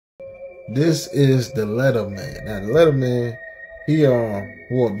This is the Leatherman. Now, the Leatherman, he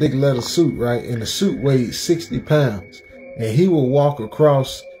wore a big leather suit, right? And the suit weighed 60 pounds. And he would walk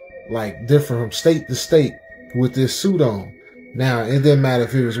across, like, different from state to state with this suit on. Now, it didn't matter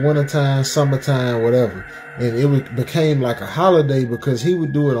if it was wintertime, summertime, whatever. And it became like a holiday because he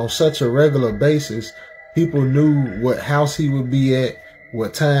would do it on such a regular basis. People knew what house he would be at,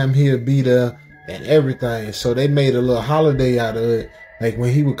 what time he'd be there, and everything. So they made a little holiday out of it. Like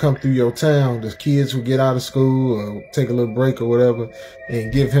when he would come through your town, the kids would get out of school or take a little break or whatever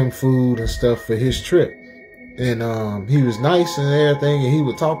and give him food and stuff for his trip. And he was nice and everything, and he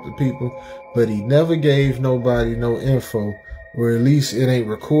would talk to people, but he never gave nobody no info, or at least it ain't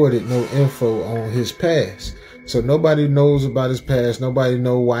recorded no info on his past. So nobody knows about his past. Nobody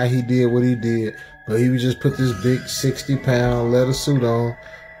know why he did what he did, but he would just put this big 60-pound leather suit on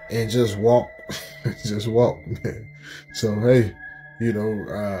and just walk, just walk. So, hey, you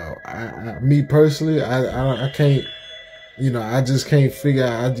know, me personally, I can't, you know, I just can't figure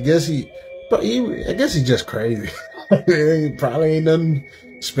out. I guess he's just crazy. It probably ain't nothing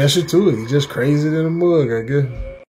special to it. He's just crazy than a mug, I guess.